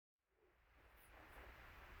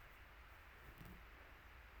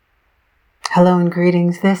Hello and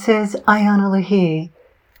greetings. This is Ayana Lahi,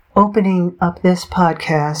 opening up this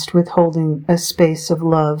podcast with holding a space of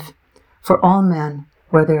love for all men.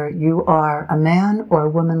 Whether you are a man or a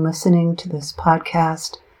woman listening to this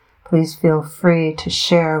podcast, please feel free to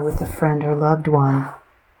share with a friend or loved one.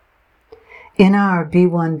 In our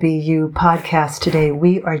B1BU podcast today,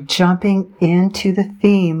 we are jumping into the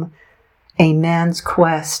theme, a man's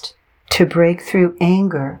quest to break through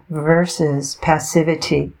anger versus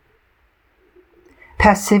passivity.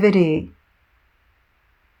 Passivity,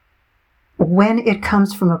 when it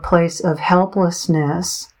comes from a place of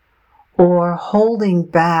helplessness or holding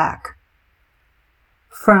back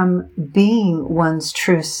from being one's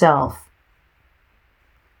true self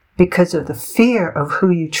because of the fear of who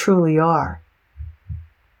you truly are,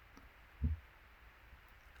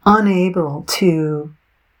 unable to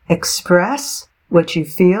express what you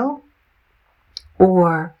feel,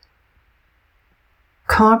 or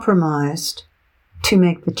compromised to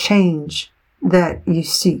make the change that you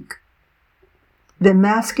seek. The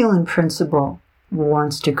masculine principle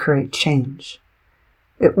wants to create change.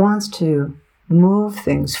 It wants to move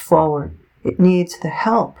things forward. It needs the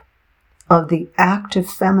help of the active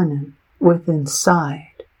feminine within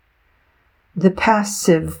inside. The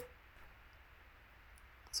passive,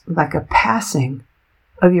 like a passing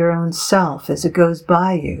of your own self as it goes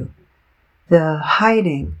by you. The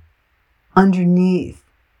hiding underneath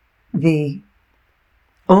the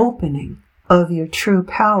opening of your true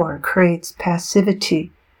power creates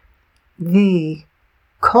passivity. The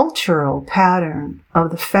cultural pattern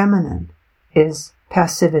of the feminine is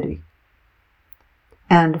passivity.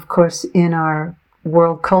 And of course, in our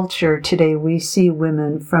world culture today, we see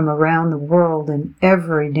women from around the world in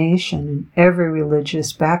every nation, in every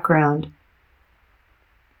religious background,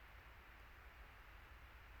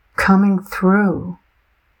 coming through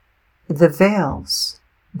the veils,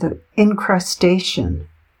 the incrustation,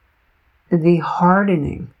 the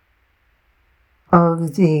hardening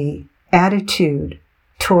of the attitude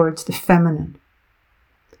towards the feminine.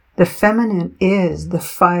 The feminine is the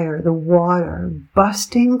fire, the water,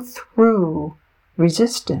 busting through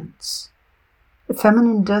resistance. The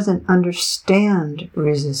feminine doesn't understand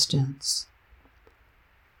resistance.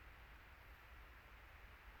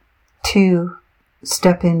 To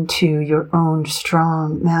step into your own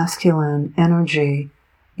strong masculine energy,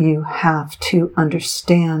 you have to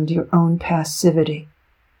understand your own passivity.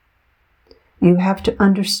 You have to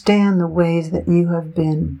understand the ways that you have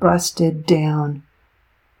been busted down,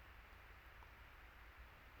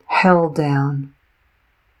 held down,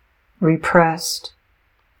 repressed,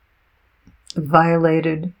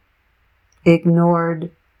 violated, ignored,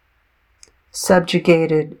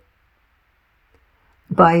 subjugated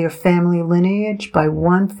by your family lineage, by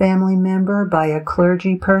one family member, by a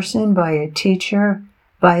clergy person, by a teacher,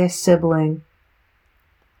 by a sibling,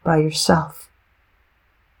 by yourself.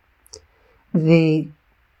 The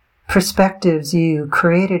perspectives you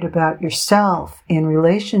created about yourself in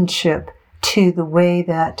relationship to the way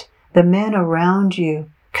that the men around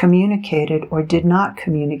you communicated or did not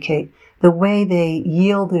communicate, the way they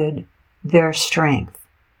yielded their strength.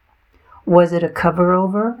 Was it a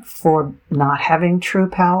cover-over for not having true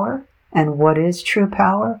power? And what is true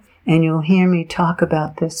power? And you'll hear me talk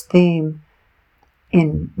about this theme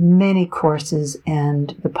in many courses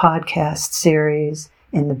and the podcast series,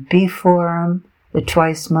 in the B Forum, the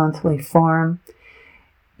twice monthly forum.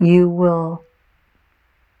 You will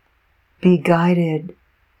be guided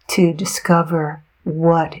to discover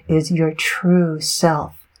what is your true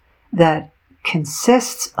self that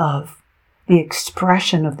consists of the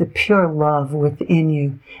expression of the pure love within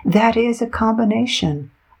you. That is a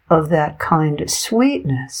combination of that kind of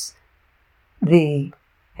sweetness, the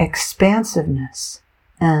expansiveness,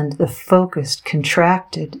 and the focused,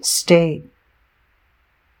 contracted state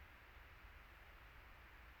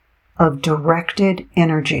of directed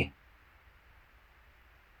energy.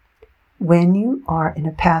 When you are in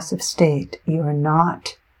a passive state, you are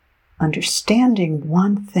not understanding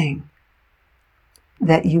one thing,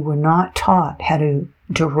 that you were not taught how to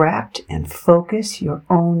direct and focus your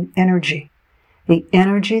own energy. The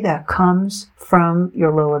energy that comes from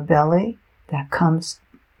your lower belly, that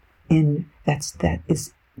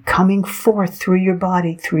is coming forth through your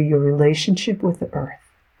body, through your relationship with the earth.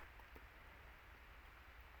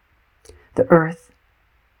 The earth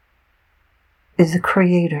is a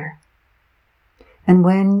creator. And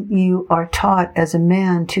when you are taught as a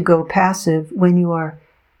man to go passive, when you are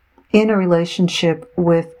in a relationship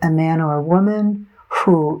with a man or a woman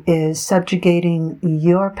who is subjugating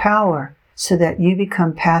your power so that you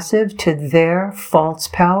become passive to their false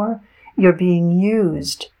power, you're being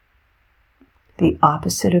used. The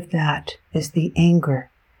opposite of that is the anger.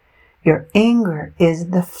 Your anger is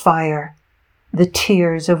the fire, the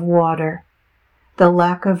tears of water, the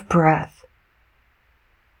lack of breath.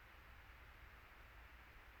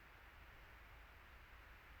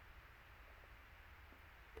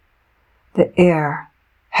 The air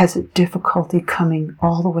has a difficulty coming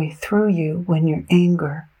all the way through you when you're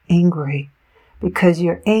angry, because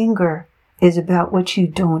your anger is about what you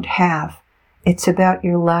don't have. It's about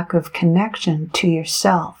your lack of connection to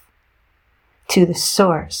yourself, to the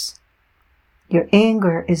source. Your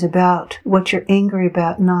anger is about what you're angry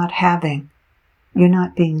about not having. You're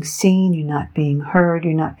not being seen, you're not being heard,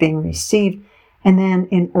 you're not being received. And then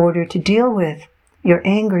in order to deal with your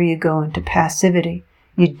anger, you go into passivity.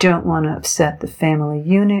 You don't want to upset the family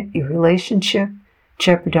unit, your relationship,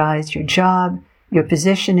 jeopardize your job, your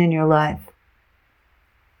position in your life.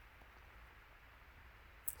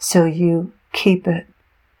 So you keep it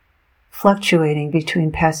fluctuating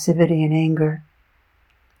between passivity and anger.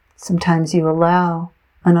 Sometimes you allow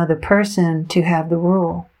another person to have the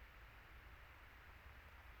rule.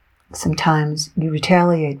 Sometimes you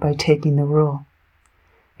retaliate by taking the rule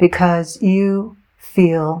because you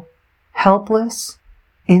feel helpless,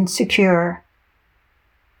 insecure,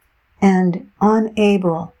 and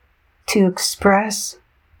unable to express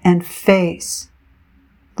and face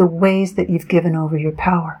the ways that you've given over your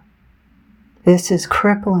power. This is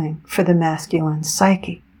crippling for the masculine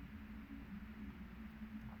psyche.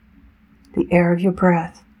 The air of your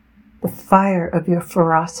breath, the fire of your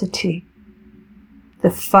ferocity,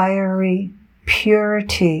 the fiery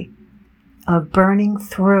purity of burning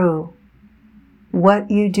through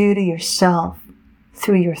what you do to yourself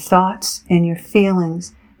through your thoughts and your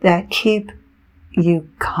feelings that keep you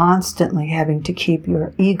constantly having to keep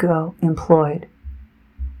your ego employed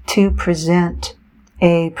to present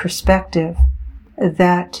a perspective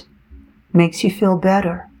that makes you feel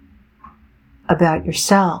better about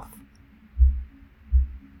yourself.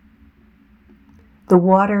 The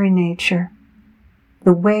watery nature,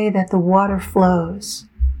 the way that the water flows,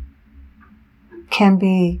 can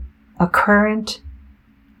be a current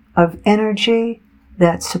of energy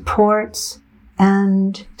that supports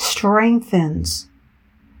and strengthens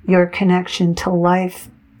your connection to life,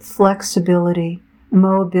 flexibility,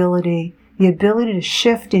 mobility, the ability to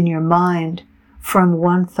shift in your mind from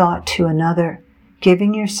one thought to another,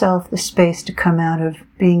 giving yourself the space to come out of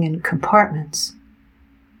being in compartments.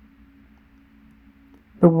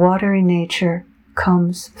 The watery nature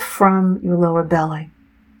comes from your lower belly.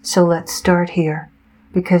 So let's start here,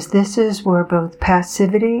 because this is where both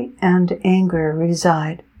passivity and anger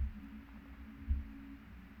reside.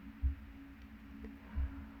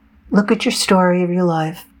 Look at your story of your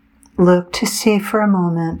life. Look to see for a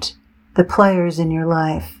moment the players in your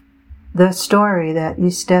life, the story that you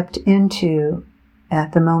stepped into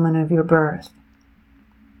at the moment of your birth.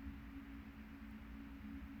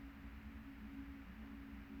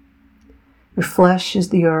 Your flesh is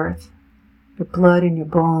the earth, your blood and your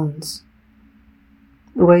bones,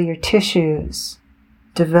 the way your tissues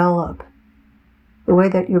develop, the way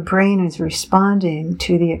that your brain is responding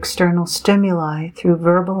to the external stimuli through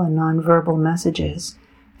verbal and nonverbal messages,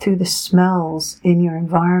 through the smells in your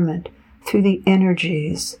environment, through the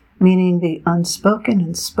energies, meaning the unspoken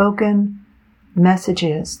and spoken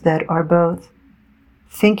messages that are both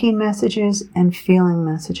thinking messages and feeling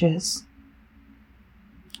messages.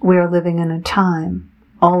 We are living in a time,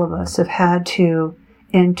 all of us have had to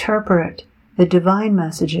interpret the divine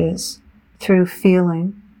messages through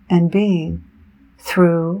feeling and being,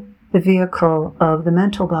 through the vehicle of the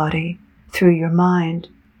mental body, through your mind.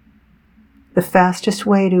 The fastest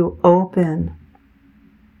way to open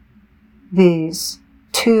these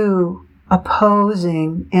two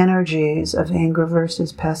opposing energies of anger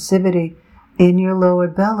versus passivity in your lower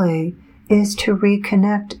belly is to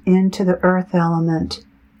reconnect into the earth element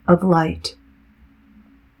of light.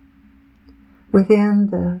 Within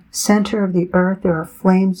the center of the earth, there are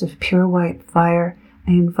flames of pure white fire.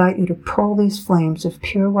 I invite you to pull these flames of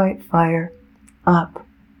pure white fire up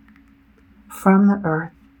from the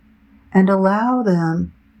earth and allow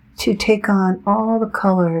them to take on all the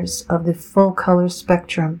colors of the full color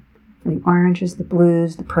spectrum, the oranges, the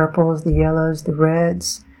blues, the purples, the yellows, the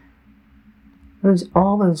reds,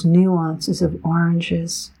 all those nuances of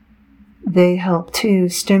oranges. They help to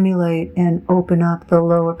stimulate and open up the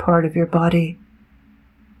lower part of your body.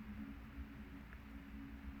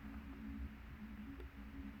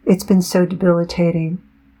 It's been so debilitating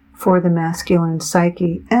for the masculine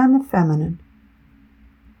psyche and the feminine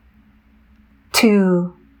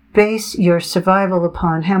to base your survival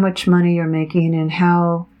upon how much money you're making and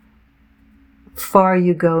how far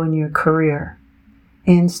you go in your career.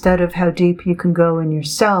 instead of how deep you can go in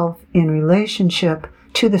yourself in relationship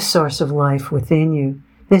to the source of life within you.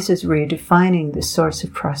 This is redefining the source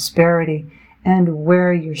of prosperity and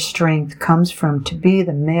where your strength comes from to be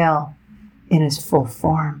the male in his full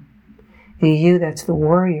form. The you that's the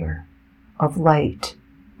warrior of light,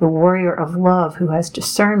 the warrior of love who has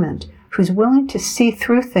discernment, who's willing to see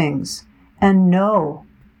through things and know,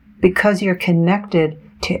 because you're connected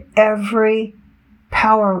to every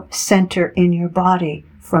power center in your body,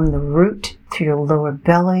 from the root to your lower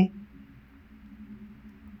belly,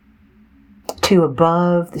 to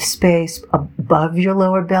above the space above your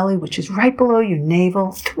lower belly, which is right below your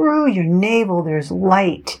navel. Through your navel, there's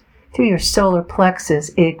light. Through your solar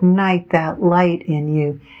plexus, ignite that light in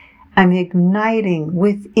you. I'm igniting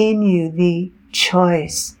within you the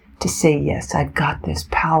choice to say, yes, I've got this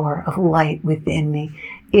power of light within me.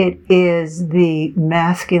 It is the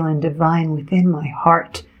masculine divine within my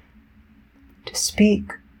heart to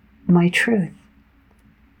speak my truth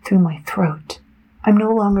through my throat. I'm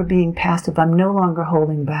no longer being passive. I'm no longer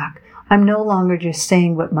holding back. I'm no longer just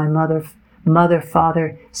saying what my mother,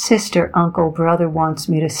 father, sister, uncle, brother wants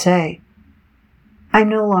me to say. I'm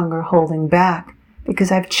no longer holding back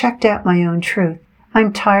because I've checked out my own truth.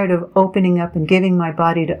 I'm tired of opening up and giving my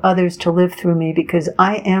body to others to live through me, because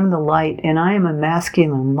I am the light and I am a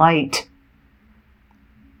masculine light.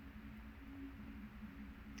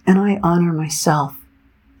 And I honor myself.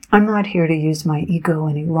 I'm not here to use my ego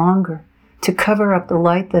any longer to cover up the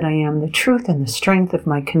light that I am, the truth and the strength of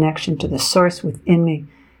my connection to the source within me.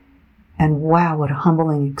 And wow, what a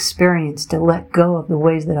humbling experience to let go of the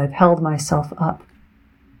ways that I've held myself up.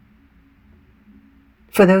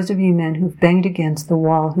 For those of you men who've banged against the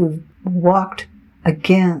wall, who've walked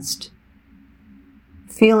against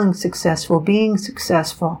feeling successful, being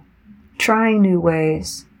successful, trying new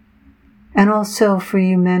ways, and also for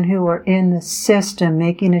you men who are in the system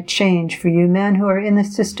making a change, for you men who are in the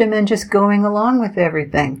system and just going along with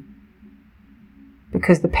everything,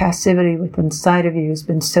 because the passivity within inside of you has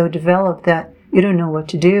been so developed that you don't know what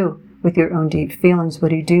to do with your own deep feelings. What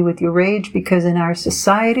do you do with your rage? Because in our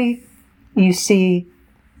society, you see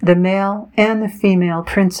the male and the female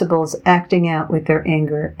principles acting out with their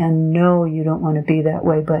anger. And no, you don't want to be that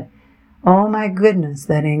way, but oh my goodness,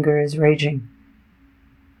 that anger is raging.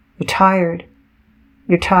 You're tired.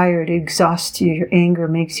 You're tired. It exhausts you. Your anger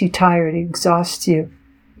makes you tired. It exhausts you.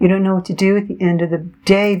 You don't know what to do at the end of the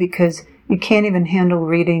day because you can't even handle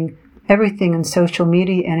reading everything in social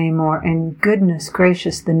media anymore. And goodness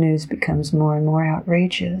gracious, the news becomes more and more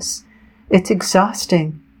outrageous. It's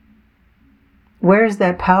exhausting. Where's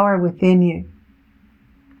that power within you?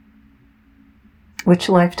 Which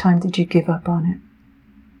lifetime did you give up on it?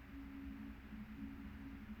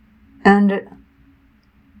 And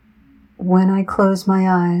when I close my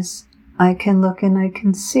eyes, I can look and I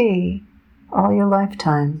can see all your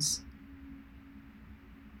lifetimes.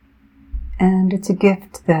 And it's a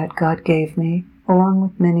gift that God gave me, along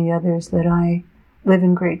with many others that I live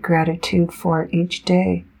in great gratitude for each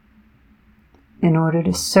day in order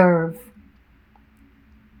to serve.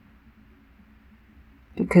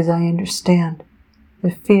 Because I understand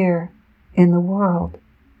the fear in the world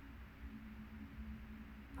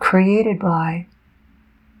created by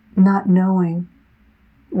not knowing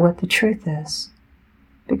what the truth is,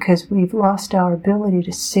 because we've lost our ability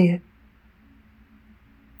to see it.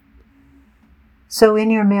 So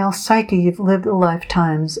in your male psyche, you've lived the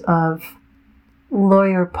lifetimes of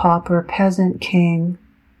lawyer, pauper, peasant, king,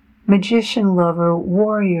 magician, lover,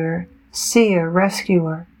 warrior, seer,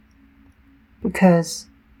 rescuer, because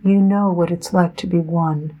you know what it's like to be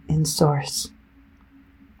one in Source.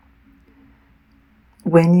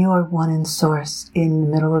 When you are one in Source, in the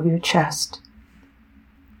middle of your chest,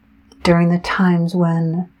 during the times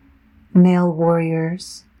when male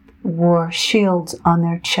warriors wore shields on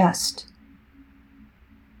their chest,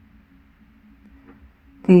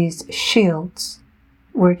 these shields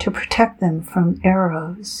were to protect them from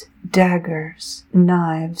arrows, daggers,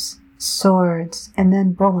 knives, swords, and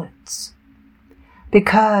then bullets,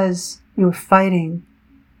 because you're fighting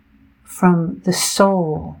from the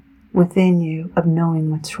soul within you of knowing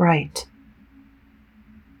what's right.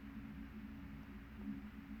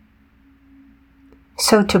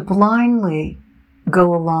 So to blindly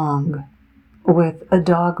go along with a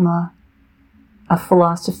dogma, a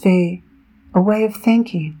philosophy, a way of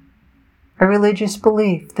thinking, a religious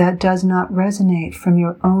belief that does not resonate from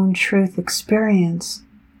your own truth experience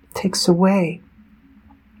takes away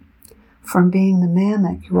from being the man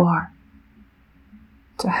that you are.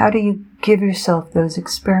 So how do you give yourself those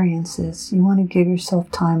experiences? You want to give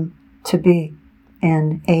yourself time to be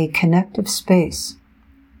in a connective space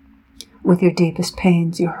with your deepest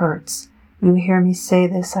pains, your hurts. You hear me say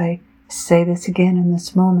this, I say this again in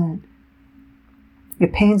this moment. Your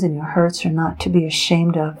pains and your hurts are not to be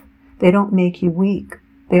ashamed of. They don't make you weak.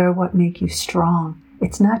 They are what make you strong.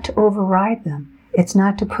 It's not to override them. It's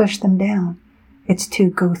not to push them down. It's to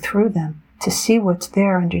go through them, to see what's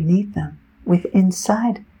there underneath them,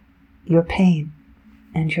 inside your pain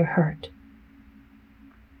and your hurt.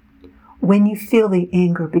 When you feel the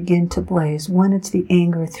anger begin to blaze, when it's the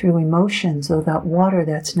anger through emotions or that water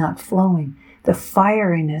that's not flowing, the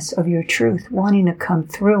fieriness of your truth wanting to come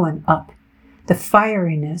through and up, the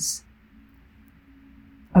fieriness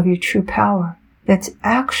of your true power, that's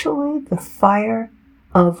actually the fire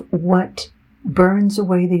of what burns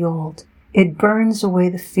away the old. It burns away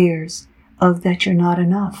the fears of that you're not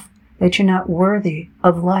enough, that you're not worthy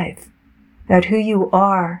of life, that who you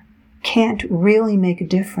are can't really make a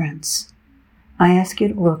difference. I ask you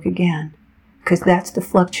to look again, because that's the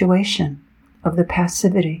fluctuation of the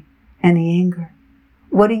passivity and the anger.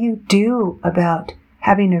 What do you do about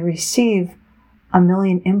having to receive a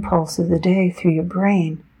million impulses a day through your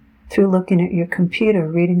brain, through looking at your computer,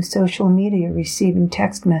 reading social media, receiving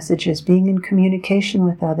text messages, being in communication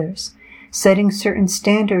with others, setting certain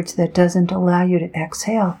standards that doesn't allow you to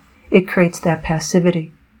exhale? It creates that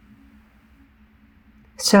passivity.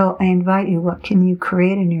 So I invite you, what can you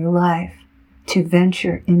create in your life to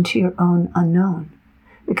venture into your own unknown?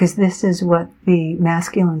 Because this is what the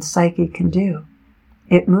masculine psyche can do.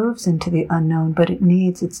 It moves into the unknown, but it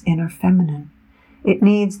needs its inner feminine. It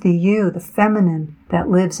needs the you, the feminine, that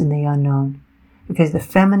lives in the unknown. Because the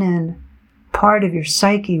feminine part of your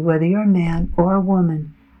psyche, whether you're a man or a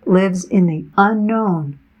woman, lives in the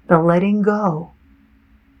unknown, the letting go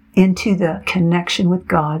into the connection with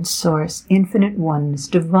God, source, infinite oneness,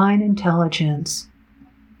 divine intelligence,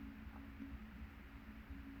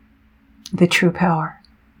 the true power.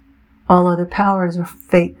 All other powers are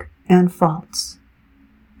fake and false.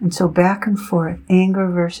 And so back and forth, anger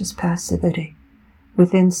versus passivity.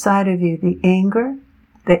 Within inside of you, the anger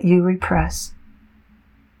that you repress,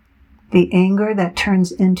 the anger that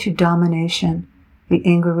turns into domination, the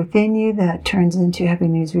anger within you that turns into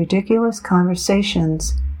having these ridiculous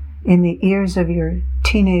conversations in the ears of your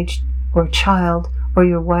teenage or child or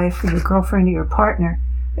your wife or your girlfriend or your partner.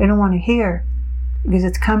 They don't want to hear, because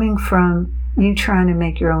it's coming from you trying to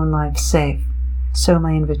make your own life safe. So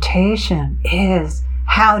my invitation is,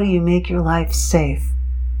 how do you make your life safe?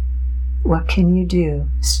 What can you do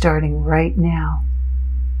starting right now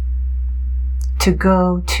to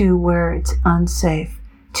go to where it's unsafe,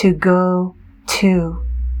 to go to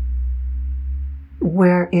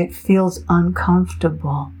where it feels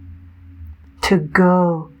uncomfortable, to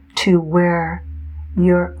go to where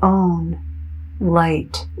your own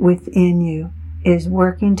light within you is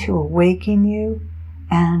working to awaken you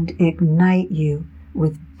and ignite you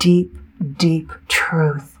with deep, deep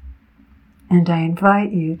truth. And I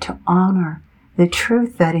invite you to honor the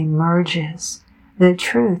truth that emerges, the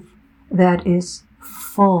truth that is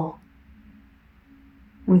full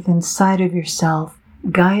within inside of yourself,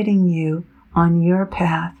 guiding you on your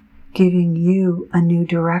path, giving you a new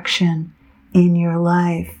direction in your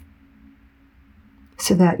life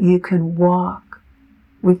so that you can walk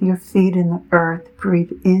with your feet in the earth,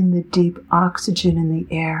 breathe in the deep oxygen in the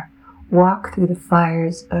air, walk through the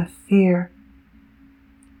fires of fear,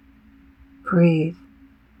 breathe,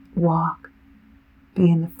 walk,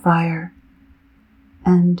 be in the fire,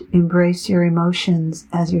 and embrace your emotions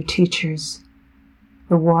as your teachers,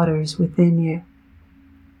 the waters within you.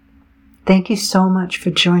 Thank you so much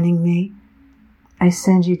for joining me. I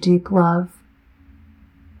send you deep love,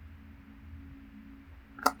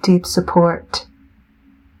 deep support,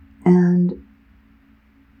 and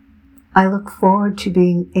I look forward to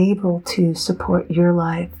being able to support your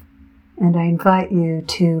life. And I invite you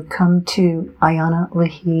to come to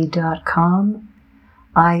IanaLahi.com,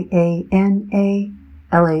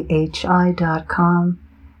 IANALAHI.com,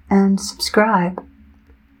 and subscribe.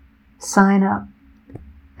 Sign up.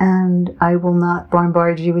 And I will not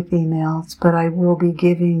bombard you with emails, but I will be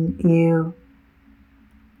giving you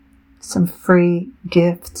some free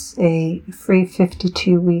gifts, a free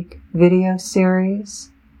 52-week video series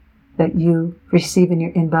that you receive in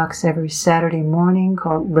your inbox every Saturday morning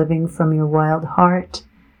called Living from Your Wild Heart,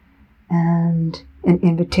 and an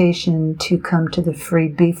invitation to come to the free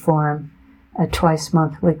B-Forum, a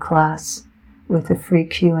twice-monthly class with a free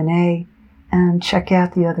Q&A, and check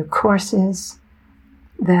out the other courses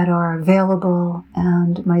that are available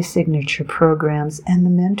and my signature programs and the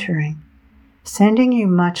mentoring. Sending you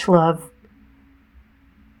much love,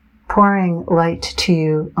 pouring light to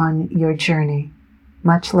you on your journey.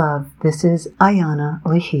 Much love. This is Ayana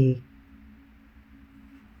Lahi.